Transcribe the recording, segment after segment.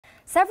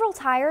Several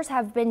tires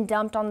have been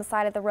dumped on the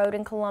side of the road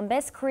in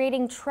Columbus,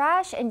 creating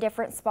trash in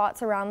different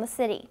spots around the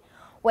city.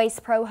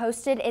 Waste Pro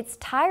hosted its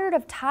Tired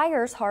of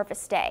Tires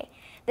Harvest Day.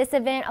 This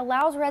event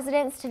allows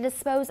residents to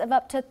dispose of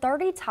up to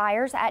 30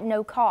 tires at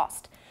no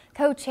cost.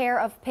 Co-chair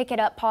of Pick It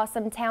Up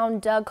Possum Town,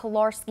 Doug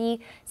Kolarski,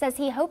 says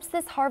he hopes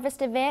this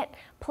harvest event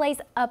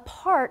plays a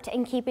part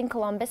in keeping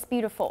Columbus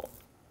beautiful.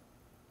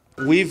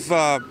 We've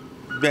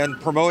been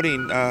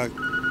promoting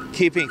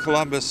keeping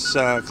Columbus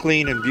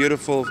clean and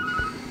beautiful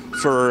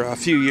for a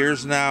few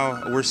years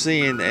now. We're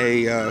seeing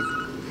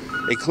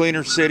a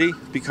cleaner city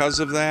because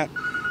of that.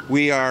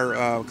 We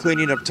are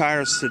cleaning up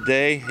tires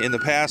today. In the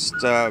past,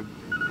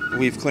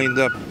 we've cleaned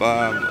up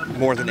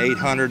more than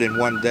 800 in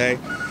one day.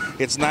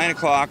 It's 9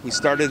 o'clock. We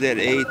started at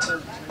 8,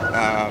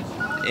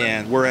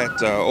 and we're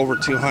at over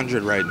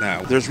 200 right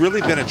now. There's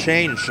really been a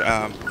change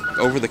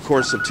over the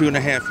course of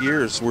 2.5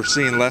 years. We're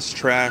seeing less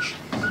trash.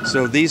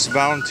 So these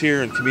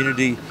volunteer and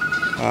community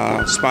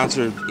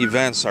sponsored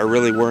events are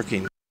really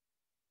working.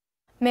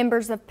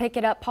 Members of Pick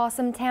It Up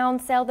Possum Town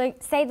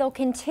say they'll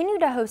continue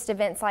to host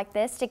events like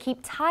this to keep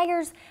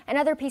tires and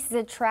other pieces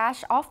of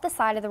trash off the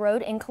side of the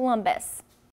road in Columbus.